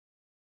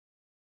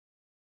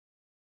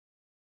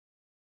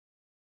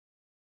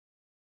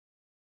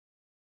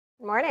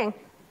Good morning.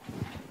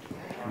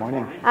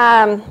 Morning.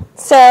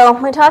 So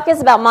my talk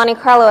is about Monte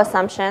Carlo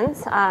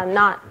assumptions,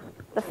 not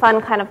the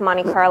fun kind of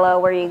Monte Carlo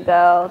where you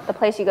go, the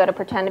place you go to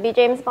pretend to be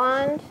James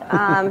Bond.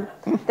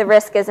 The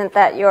risk isn't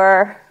that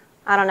your,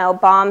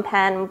 bomb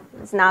pen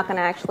is not going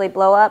to actually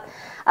blow up.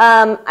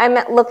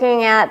 I'm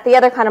looking at the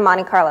other kind of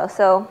Monte Carlo,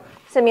 so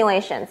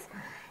simulations.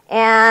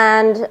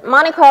 And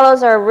Monte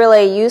Carlos are a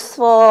really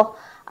useful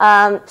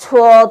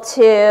tool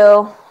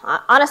to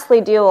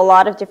honestly do a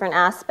lot of different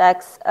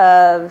aspects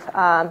of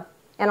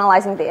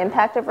analyzing the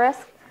impact of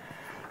risk.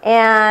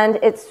 And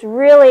it's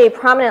really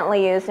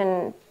prominently used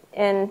in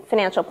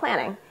financial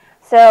planning.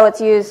 So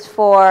it's used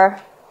for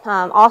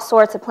all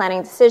sorts of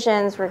planning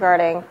decisions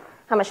regarding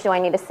how much do I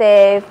need to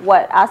save,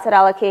 what asset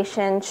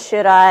allocation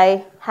should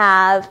I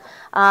have,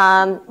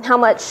 how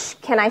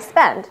much can I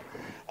spend.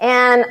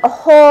 And a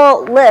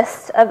whole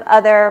list of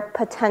other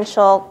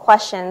potential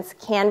questions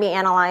can be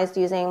analyzed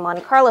using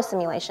Monte Carlo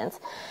simulations.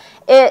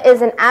 It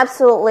is an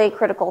absolutely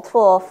critical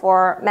tool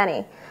for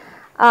many.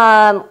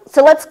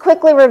 So let's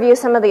quickly review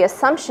some of the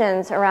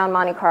assumptions around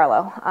Monte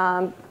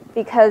Carlo,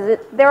 because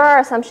there are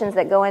assumptions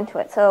that go into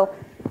it. So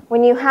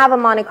when you have a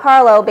Monte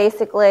Carlo,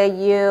 basically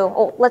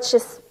let's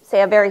just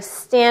say a very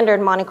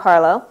standard Monte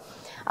Carlo.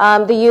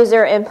 The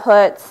user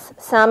inputs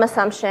some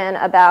assumption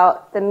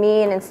about the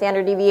mean and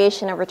standard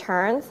deviation of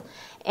returns,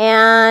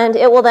 and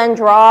it will then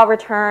draw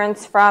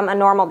returns from a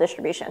normal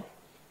distribution.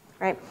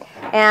 Right?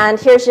 And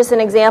here's just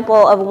an example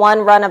of one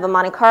run of a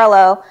Monte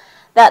Carlo.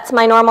 That's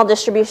my normal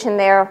distribution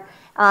there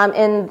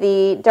in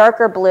the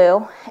darker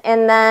blue.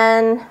 And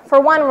then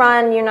for one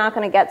run, you're not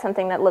going to get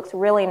something that looks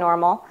really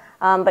normal,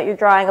 but you're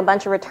drawing a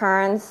bunch of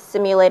returns,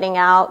 simulating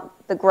out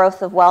the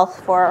growth of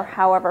wealth for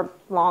however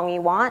long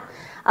you want.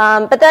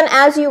 But then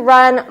as you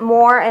run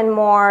more and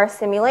more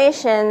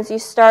simulations, you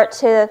start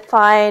to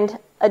find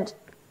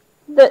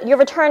your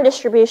return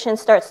distribution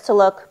starts to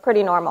look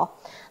pretty normal.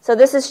 So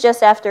this is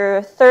just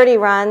after 30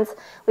 runs.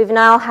 We've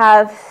now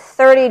have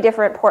 30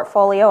 different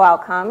portfolio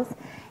outcomes.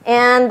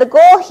 And the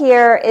goal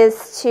here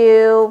is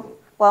to,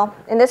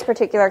 in this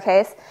particular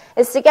case,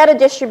 is to get a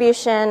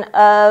distribution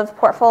of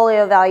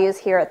portfolio values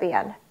here at the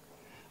end.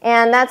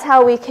 And that's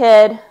how we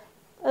could,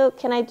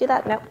 can I do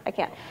that? No, I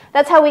can't.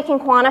 That's how we can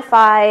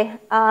quantify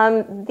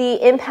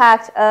the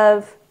impact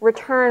of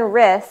return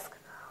risk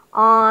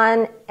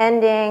on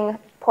ending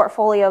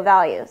portfolio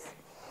values.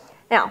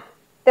 Now,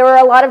 there were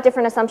a lot of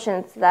different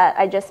assumptions that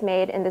I just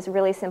made in this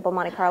really simple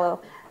Monte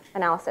Carlo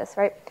analysis,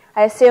 right?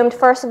 I assumed,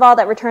 first of all,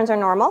 that returns are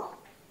normal.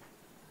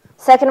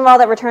 Second of all,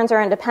 that returns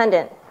are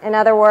independent. In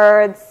other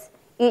words,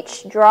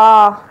 each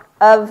draw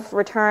of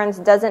returns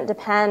doesn't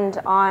depend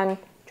on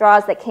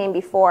draws that came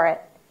before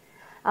it.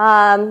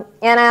 And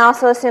I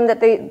also assumed that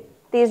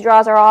these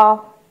draws are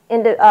all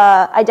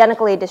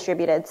identically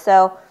distributed.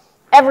 So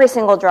every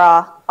single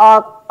draw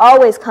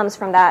always comes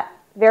from that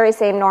very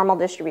same normal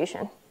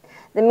distribution.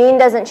 The mean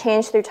doesn't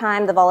change through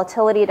time. The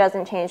volatility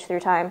doesn't change through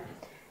time.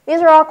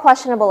 These are all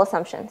questionable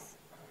assumptions.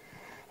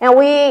 And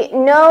we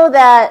know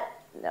that,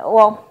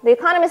 the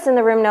economists in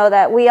the room know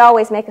that we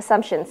always make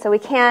assumptions. So we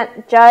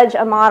can't judge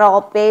a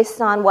model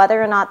based on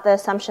whether or not the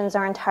assumptions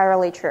are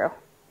entirely true.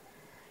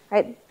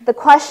 Right? The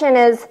question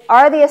is,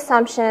 are the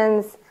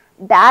assumptions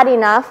bad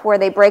enough where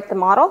they break the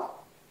model?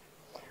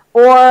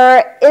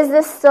 Or is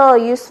this still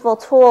a useful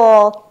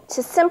tool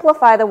to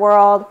simplify the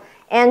world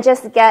and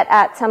just get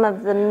at some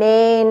of the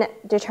main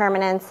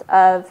determinants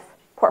of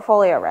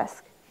portfolio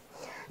risk?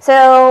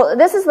 So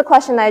this is the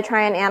question that I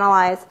try and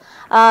analyze.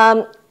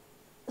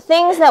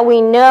 Things that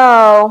we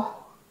know,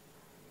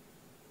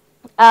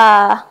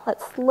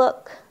 let's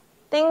look.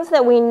 Things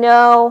that we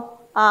know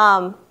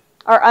are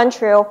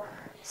untrue.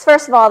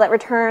 First of all, that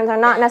returns are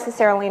not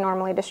necessarily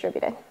normally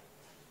distributed.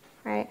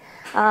 Right?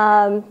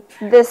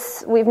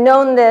 We've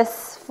known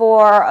this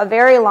for a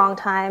very long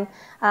time.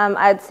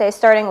 I'd say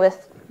starting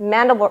with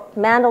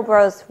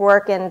Mandelbrot's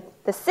work in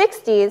the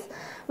 60s,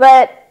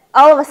 but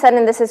all of a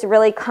sudden this has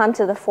really come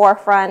to the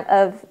forefront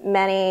of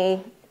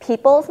many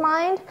people's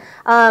mind,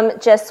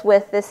 just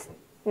with this,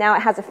 now it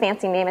has a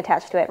fancy name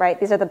attached to it, right?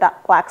 These are the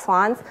black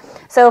swans.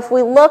 So if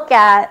we look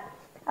at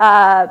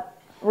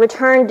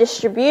return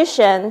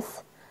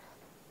distributions,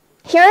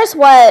 here's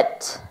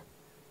what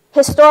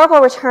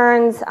historical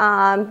returns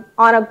on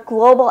a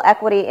global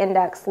equity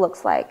index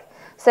looks like.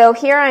 So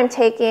here I'm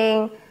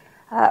taking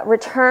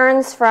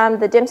returns from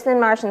the Dimson,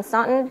 Marsh, and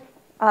Staunton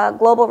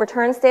global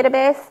returns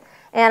database,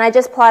 and I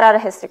just plot out a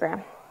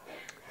histogram.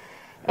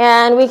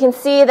 And we can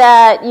see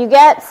that you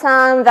get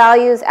some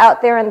values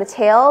out there in the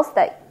tails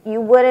that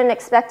you wouldn't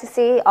expect to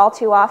see all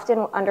too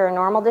often under a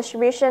normal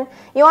distribution.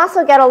 You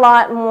also get a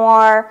lot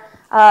more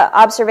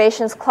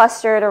observations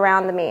clustered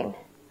around the mean.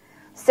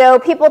 So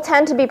people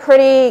tend to be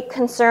pretty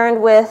concerned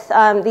with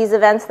these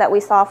events that we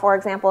saw, for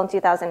example, in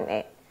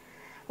 2008.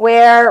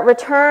 Where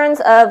returns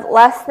of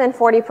less than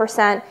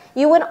 40%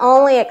 you would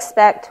only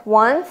expect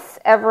once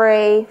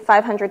every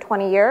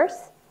 520 years.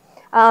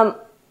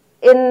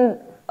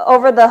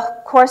 Over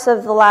the course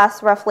of the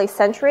last roughly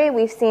century,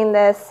 we've seen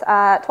this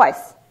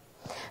twice.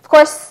 Of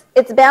course,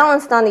 it's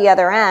balanced on the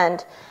other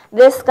end.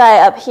 this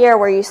guy up here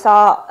where you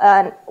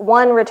saw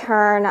one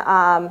return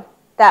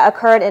that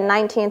occurred in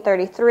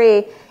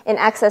 1933 in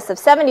excess of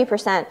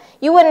 70%,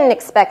 you wouldn't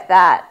expect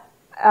that.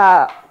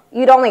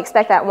 You'd only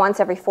expect that once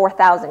every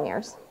 4,000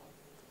 years.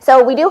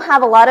 So we do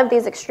have a lot of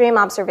these extreme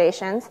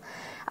observations.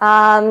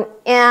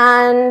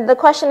 And the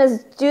question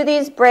is, do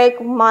these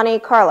break Monte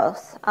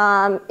Carlos?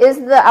 Is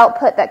the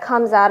output that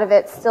comes out of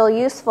it still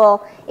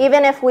useful,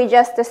 even if we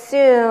just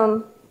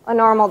assume a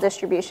normal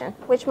distribution,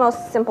 which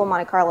most simple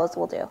Monte Carlos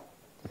will do?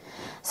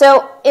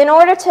 So in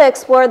order to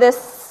explore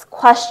this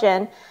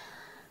question,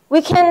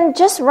 we can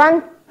just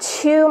run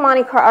two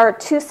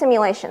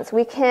simulations.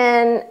 We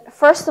can,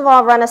 first of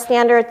all, run a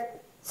standard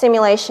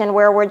simulation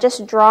where we're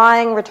just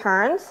drawing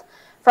returns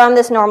from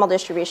this normal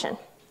distribution,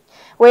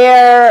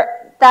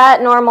 where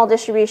that normal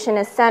distribution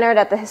is centered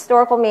at the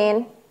historical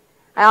mean.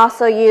 I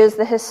also use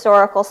the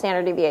historical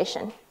standard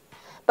deviation.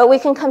 But we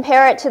can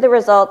compare it to the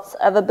results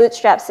of a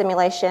Bootstrap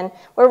simulation,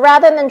 where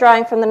rather than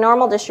drawing from the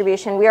normal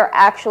distribution, we are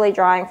actually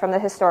drawing from the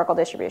historical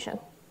distribution.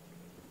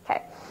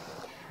 Okay.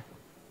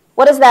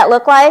 What does that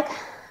look like?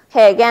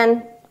 Okay,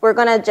 again, we're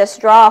going to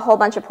just draw a whole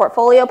bunch of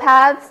portfolio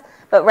paths,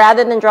 but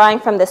rather than drawing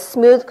from this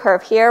smooth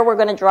curve here, we're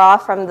going to draw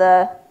from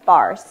the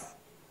bars.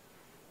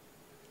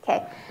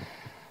 Okay.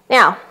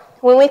 Now,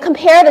 when we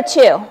compare the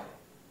two,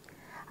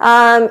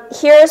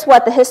 here's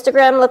what the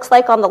histogram looks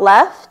like on the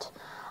left.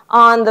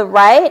 On the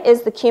right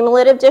is the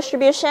cumulative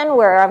distribution,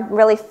 where I'm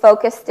really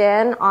focused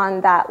in on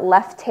that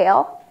left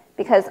tail,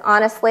 because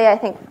honestly, I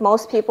think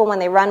most people, when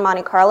they run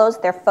Monte Carlos,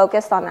 they're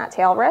focused on that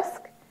tail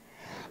risk.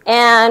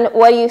 And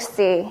what do you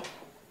see?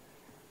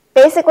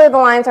 Basically, the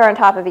lines are on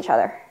top of each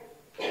other.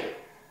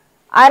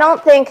 I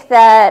don't think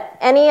that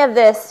any of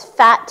this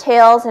fat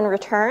tails and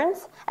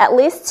returns, at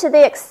least to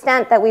the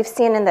extent that we've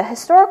seen in the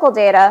historical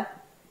data,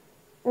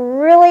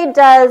 really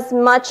does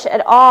much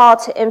at all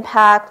to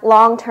impact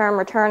long-term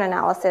return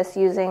analysis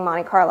using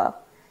Monte Carlo.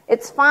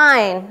 It's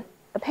fine,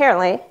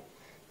 apparently,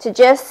 to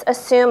just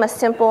assume a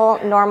simple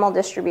normal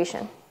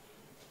distribution.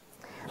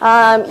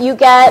 You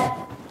get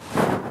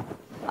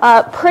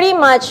pretty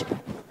much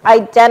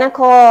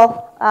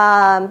identical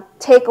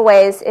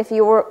takeaways if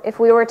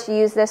we were to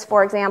use this,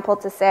 for example,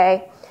 to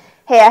say,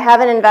 hey, I have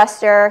an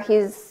investor,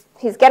 he's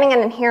getting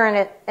an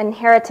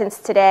inheritance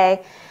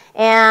today,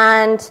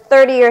 and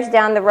 30 years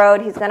down the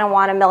road, he's going to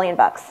want $1 million.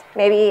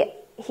 Maybe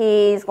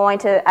he's going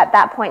to, at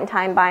that point in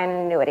time, buy an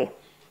annuity.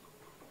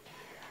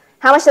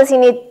 How much does he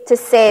need to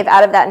save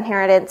out of that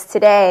inheritance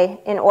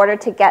today in order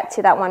to get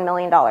to that $1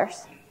 million?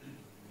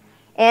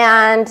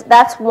 And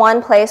that's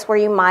one place where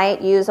you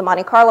might use a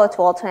Monte Carlo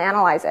tool to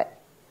analyze it.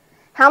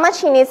 How much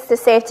he needs to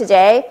save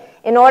today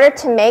in order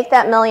to make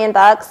that $1 million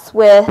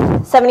with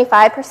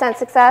 75%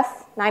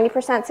 success,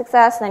 90%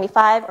 success,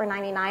 95 or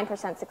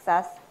 99%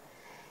 success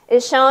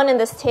is shown in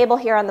this table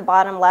here on the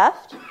bottom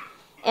left.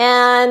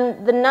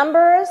 And the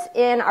numbers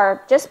in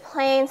our just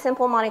plain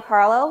simple Monte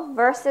Carlo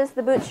versus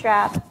the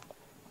Bootstrap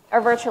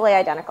are virtually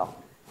identical.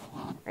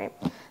 Right?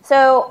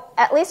 So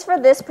at least for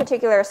this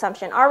particular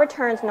assumption, are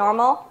returns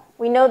normal?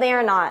 We know they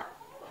are not.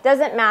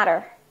 Doesn't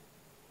matter.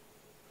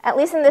 At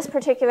least in this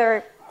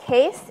particular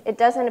case, it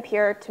doesn't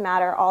appear to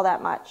matter all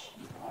that much.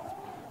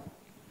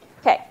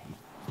 Okay,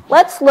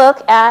 let's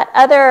look at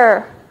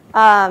other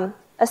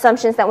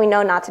assumptions that we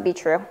know not to be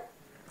true.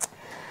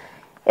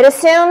 It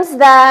assumes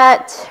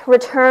that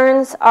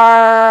returns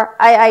are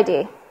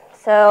IID,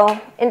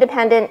 so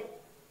independent,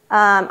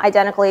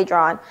 identically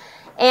drawn.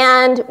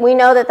 And we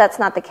know that that's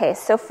not the case.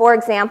 So for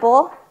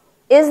example,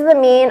 is the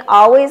mean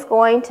always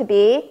going to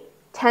be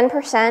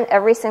 10%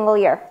 every single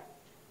year?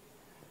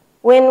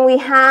 When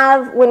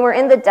we're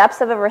in the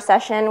depths of a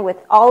recession with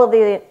all of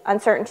the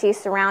uncertainties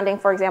surrounding,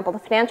 for example, the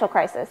financial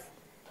crisis,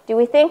 do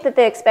we think that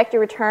the expected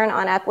return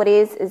on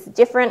equities is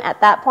different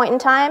at that point in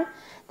time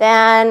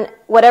than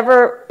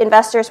whatever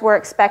investors were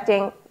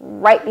expecting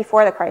right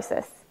before the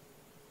crisis?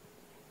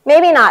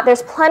 Maybe not.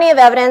 There's plenty of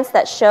evidence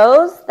that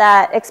shows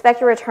that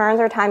expected returns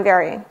are time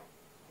varying.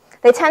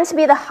 They tend to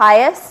be the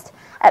highest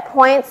at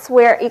points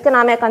where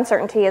economic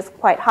uncertainty is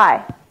quite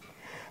high.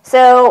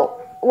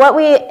 So what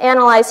we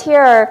analyze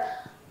here are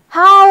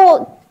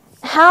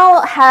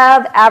how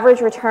have average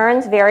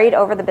returns varied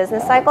over the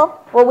business cycle?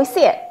 Well, we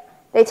see it.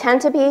 They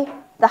tend to be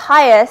the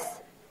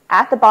highest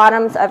at the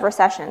bottoms of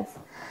recessions.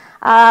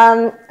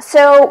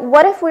 So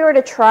what if we were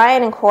to try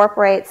and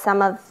incorporate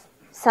some of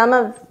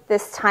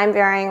this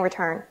time-varying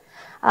return?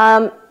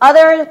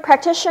 Other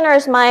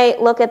practitioners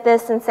might look at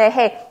this and say,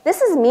 hey,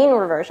 this is mean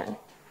reversion,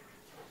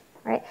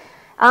 right?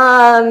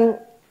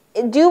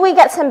 Do we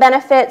get some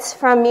benefits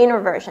from mean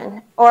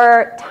reversion?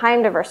 Or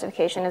time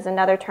diversification is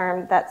another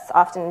term that's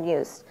often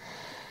used.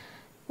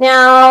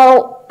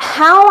 Now,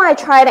 how I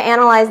try to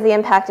analyze the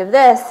impact of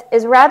this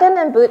is rather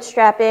than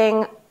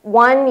bootstrapping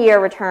 1-year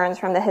returns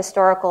from the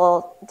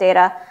historical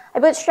data, I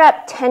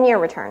bootstrap 10-year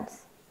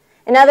returns.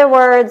 In other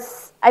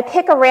words, I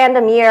pick a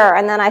random year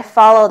and then I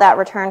follow that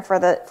return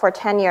for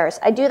 10 years.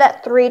 I do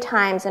that 3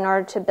 times in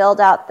order to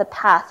build out the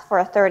path for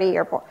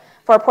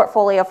a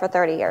portfolio for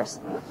 30 years.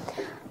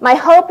 My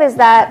hope is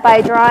that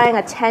by drawing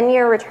a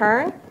 10-year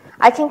return,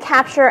 I can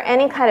capture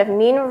any kind of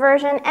mean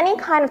reversion, any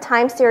kind of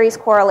time series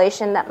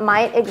correlation that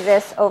might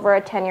exist over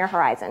a 10-year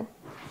horizon.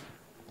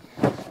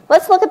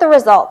 Let's look at the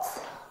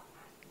results.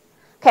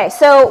 Okay,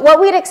 so what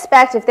we'd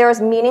expect if there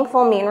was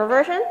meaningful mean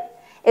reversion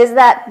is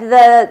that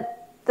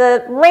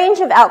the range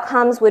of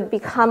outcomes would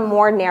become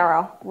more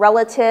narrow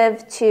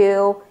relative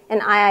to an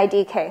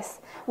IID case.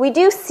 We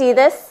do see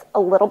this a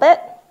little bit.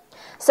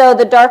 So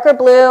the darker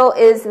blue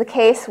is the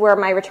case where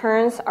my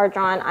returns are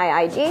drawn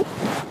IID.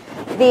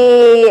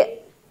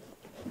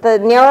 The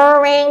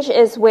narrower range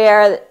is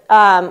where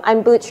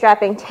I'm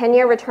bootstrapping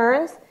 10-year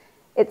returns.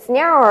 It's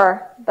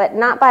narrower, but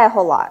not by a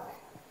whole lot.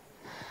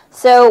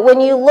 So when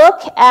you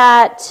look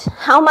at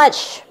how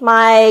much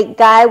my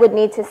guy would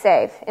need to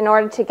save in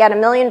order to get $1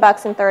 million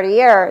in 30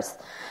 years,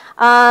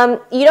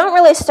 you don't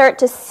really start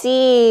to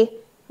see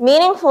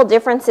meaningful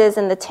differences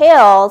in the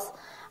tails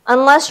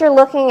unless you're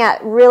looking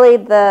at really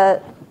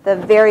the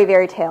very,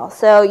 very tail.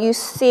 So you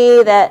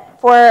see that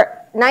for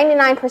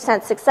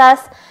 99%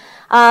 success,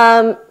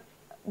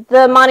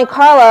 the Monte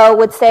Carlo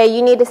would say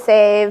you need to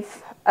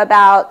save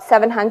about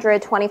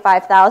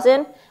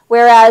 $725,000,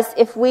 whereas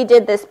if we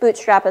did this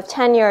bootstrap of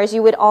 10 years,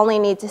 you would only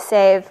need to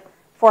save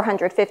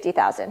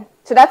 $450,000.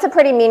 So that's a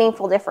pretty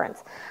meaningful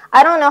difference.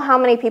 I don't know how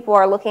many people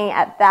are looking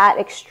at that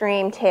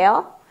extreme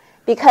tail,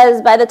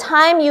 because by the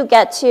time you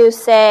get to,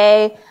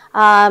 say,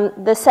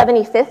 the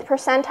 75th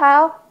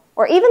percentile,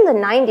 or even the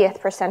 90th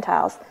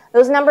percentiles,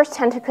 those numbers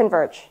tend to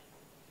converge.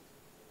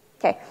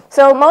 Okay,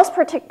 so most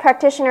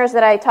practitioners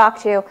that I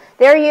talk to,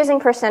 they're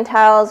using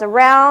percentiles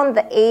around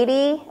the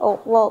 80,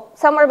 well,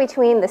 somewhere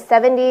between the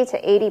 70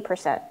 to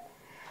 80%,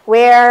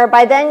 where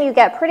by then you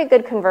get pretty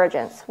good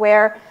convergence,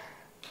 where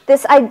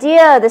this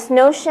idea, this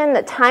notion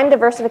that time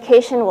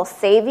diversification will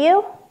save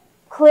you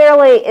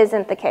clearly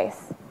isn't the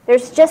case.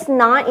 There's just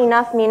not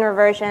enough mean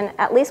reversion,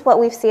 at least what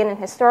we've seen in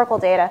historical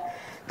data,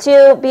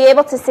 to be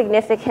able to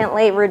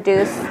significantly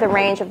reduce the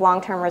range of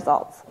long-term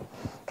results.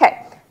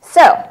 Okay,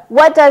 so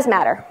what does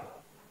matter?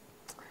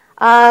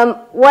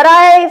 What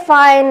I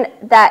find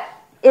that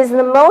is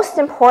the most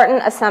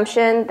important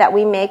assumption that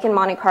we make in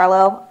Monte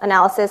Carlo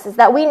analysis is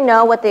that we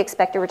know what the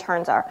expected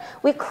returns are.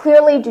 We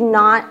clearly do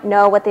not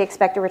know what the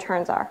expected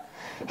returns are.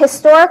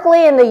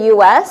 Historically in the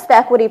US, the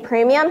equity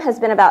premium has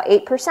been about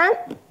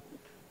 8%.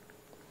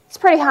 It's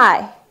pretty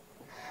high.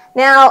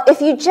 Now,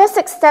 if you just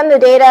extend the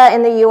data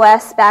in the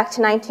US back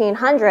to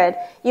 1900,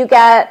 you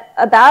get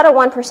about a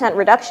 1%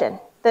 reduction.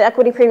 The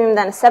equity premium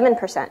then is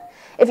 7%.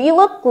 If you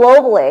look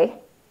globally,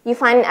 you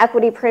find an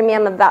equity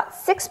premium of about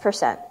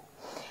 6%.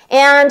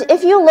 And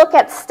if you look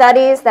at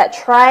studies that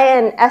try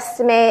and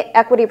estimate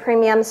equity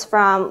premiums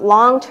from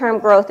long-term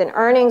growth in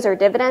earnings or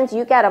dividends,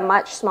 you get a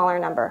much smaller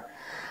number.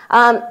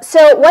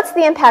 So what's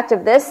the impact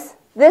of this?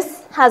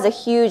 This has a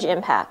huge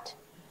impact.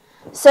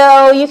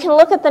 So you can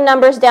look at the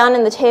numbers down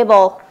in the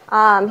table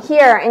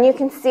here, and you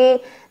can see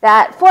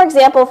that, for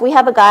example, if we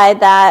have a guy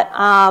that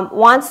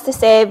wants to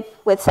save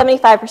with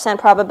 75%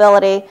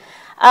 probability,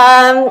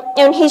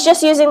 and he's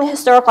just using the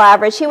historical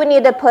average, he would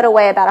need to put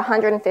away about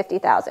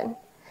 $150,000.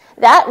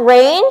 That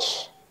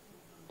range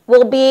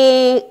will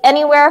be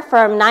anywhere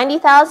from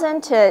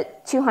 $90,000 to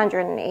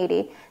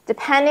 $280,000,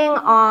 depending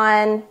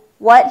on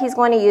what he's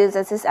going to use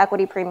as his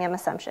equity premium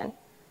assumption.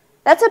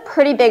 That's a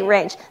pretty big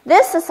range.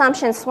 This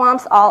assumption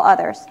swamps all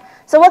others.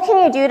 So what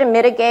can you do to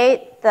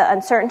mitigate the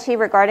uncertainty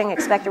regarding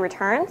expected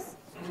returns?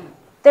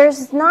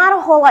 There's not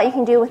a whole lot you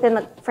can do within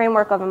the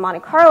framework of a Monte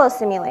Carlo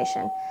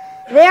simulation.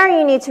 There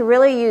you need to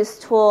really use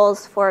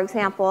tools, for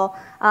example,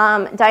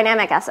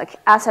 dynamic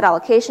asset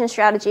allocation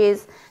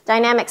strategies,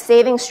 dynamic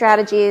saving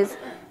strategies,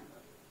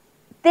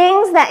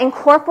 things that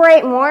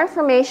incorporate more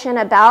information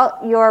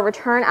about your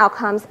return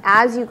outcomes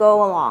as you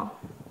go along.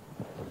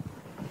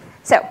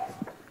 So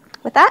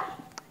with that,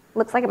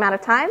 looks like I'm out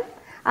of time.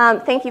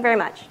 Thank you very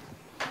much.